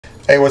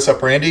Hey, what's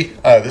up, Randy?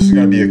 This is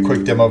going to be a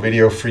quick demo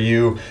video for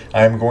you.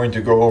 I'm going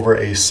to go over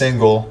a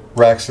single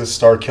Raxus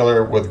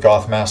Starkiller with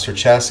Goth Master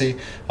Chassis,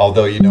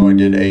 although you know I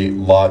did a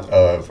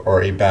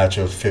batch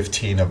of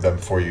 15 of them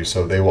for you,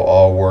 so they will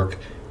all work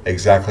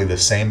exactly the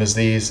same as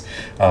these.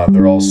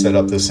 They're all set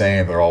up the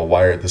same, they're all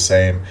wired the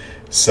same.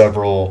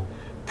 Several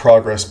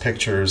progress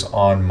pictures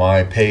on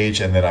my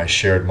page, and then I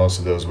shared most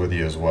of those with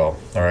you as well.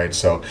 All right,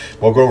 so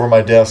we'll go over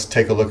my desk,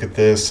 take a look at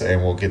this,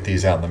 and we'll get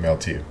these out in the mail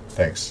to you.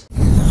 Thanks.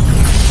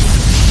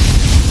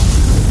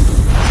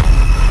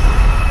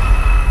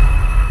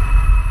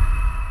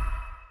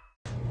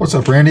 What's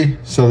up, Randy?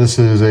 So this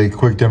is a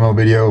quick demo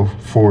video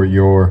for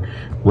your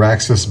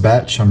Raxus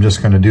batch. I'm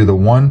just going to do the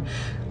one.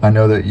 I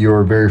know that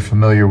you're very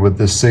familiar with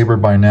this saber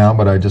by now,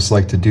 but I just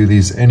like to do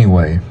these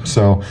anyway.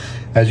 So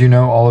as you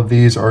know, all of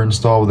these are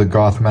installed with a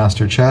Goth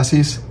Master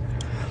Chassis.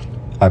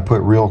 I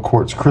put real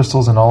quartz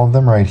crystals in all of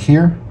them right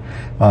here.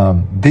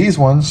 These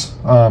ones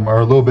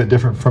are a little bit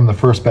different from the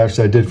first batch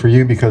that I did for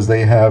you because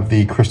they have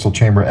the crystal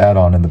chamber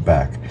add-on in the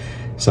back.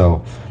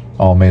 So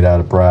all made out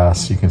of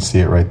brass. You can see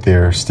it right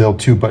there. Still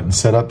 2-button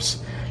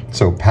setups.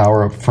 So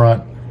power up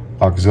front,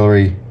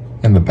 auxiliary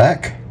in the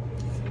back.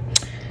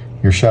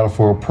 Your shadow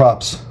foil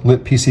props,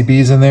 lit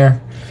PCBs in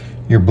there.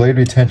 Your blade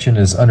retention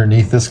is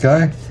underneath this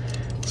guy.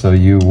 So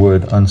you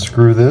would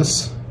unscrew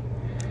this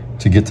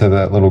to get to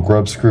that little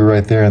grub screw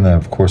right there, and then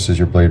of course is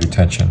your blade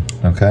retention,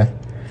 okay?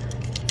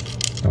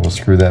 So we'll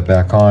screw that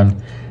back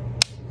on.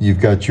 You've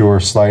got your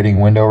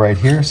sliding window right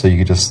here, so you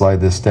can just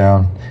slide this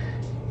down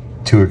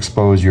to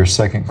expose your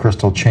second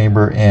crystal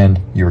chamber and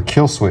your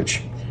kill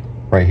switch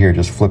right here.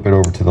 Just flip it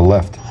over to the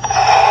left.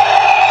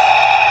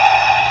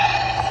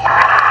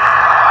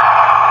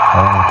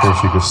 And of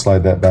course you can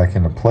slide that back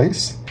into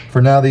place.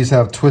 For now, these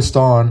have twist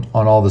on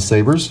all the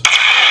sabers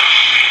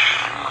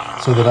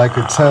so that I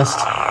could test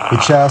the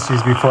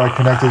chassis before I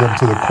connected them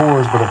to the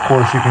cores, but of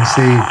course you can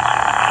see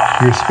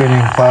your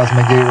spinning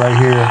plasma gate right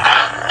here,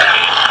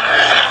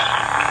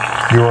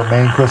 your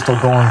main crystal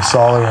going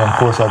solid, and of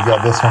course I've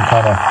got this one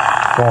kind of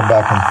going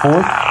back and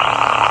forth.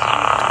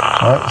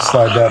 All right,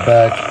 slide that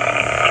back.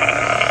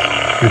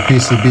 Your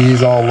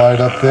PCBs all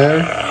light up there.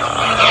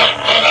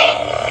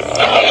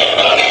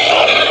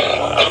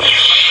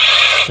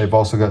 They've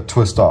also got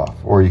twist off,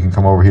 or you can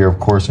come over here,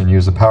 of course, and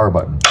use the power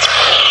button.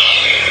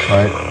 All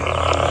right,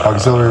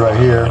 auxiliary right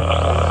here.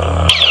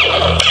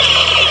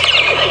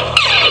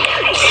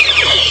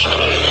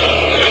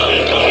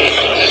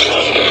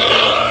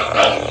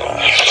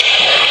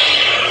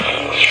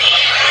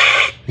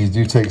 These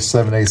do take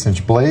 7/8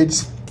 inch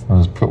blades. I'll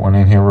just put one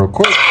in here real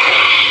quick.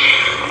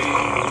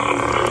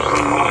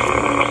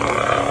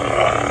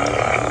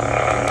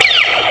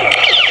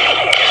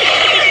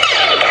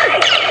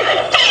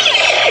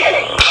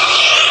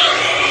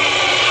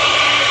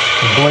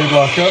 The blade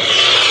lock up.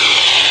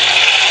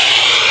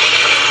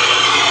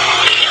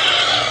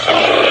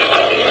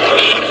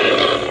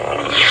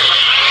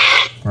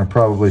 I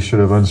probably should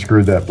have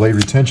unscrewed that blade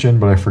retention,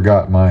 but I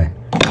forgot my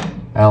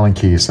Allen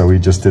key, so we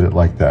just did it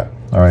like that.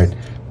 All right.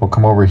 We'll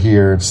come over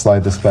here and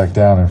slide this back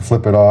down and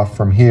flip it off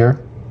from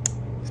here.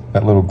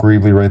 That little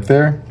greebly right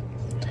there.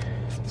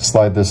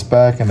 Slide this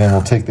back, and then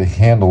we'll take the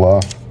handle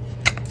off.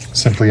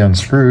 Simply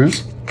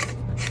unscrews.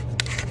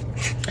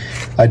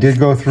 I did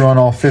go through on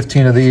all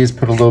 15 of these,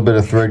 put a little bit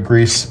of thread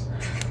grease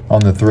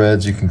on the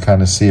threads. You can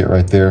kind of see it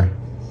right there.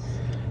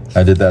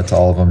 I did that to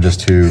all of them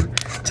just to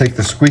take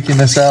the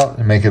squeakiness out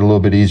and make it a little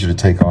bit easier to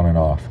take on and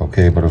off.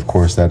 Okay, but of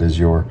course that is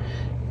your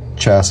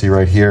chassis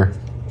right here.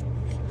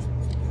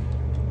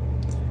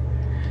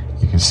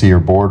 You can see your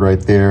board right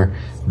there.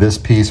 This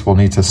piece will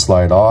need to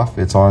slide off.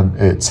 It's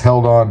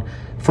held on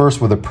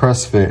first with a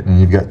press fit, and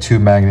you've got 2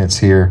 magnets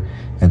here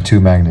and 2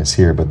 magnets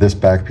here, but this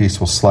back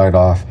piece will slide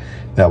off.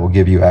 That will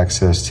give you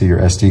access to your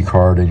SD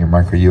card and your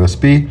micro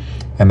USB,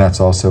 and that's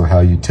also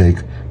how you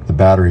take the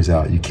batteries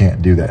out. You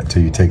can't do that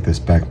until you take this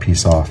back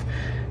piece off,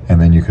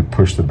 and then you could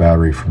push the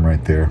battery from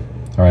right there.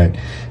 All right,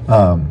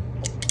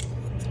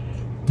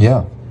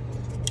 yeah.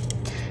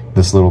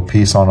 This little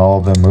piece on all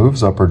of them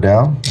moves up or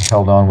down,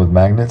 held on with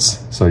magnets,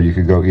 so you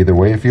could go either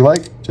way if you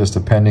like, just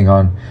depending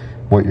on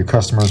what your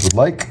customers would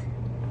like.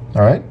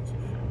 All right.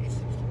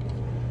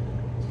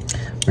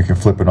 We can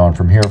flip it on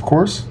from here, of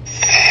course.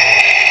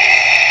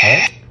 All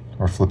right.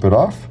 Or flip it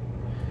off.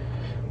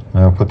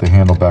 And I'll put the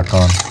handle back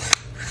on.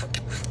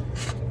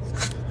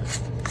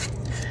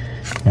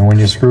 And when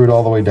you screw it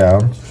all the way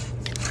down,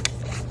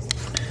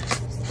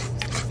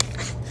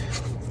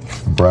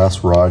 the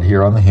brass rod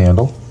here on the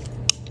handle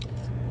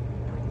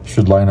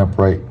should line up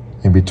right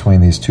in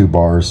between these 2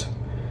 bars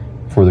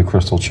for the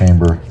crystal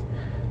chamber,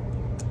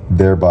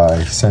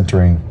 thereby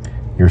centering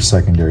your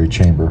secondary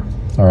chamber.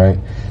 All right,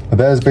 but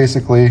that is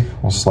basically,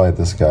 we'll slide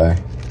this guy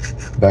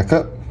back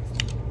up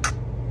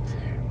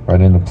right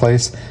into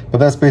place, but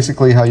that's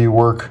basically how you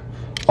work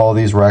all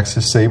these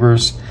Raxus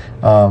Sabers.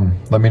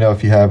 Let me know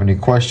if you have any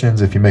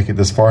questions, if you make it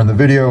this far in the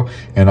video,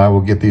 and I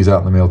will get these out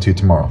in the mail to you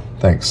tomorrow.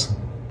 Thanks.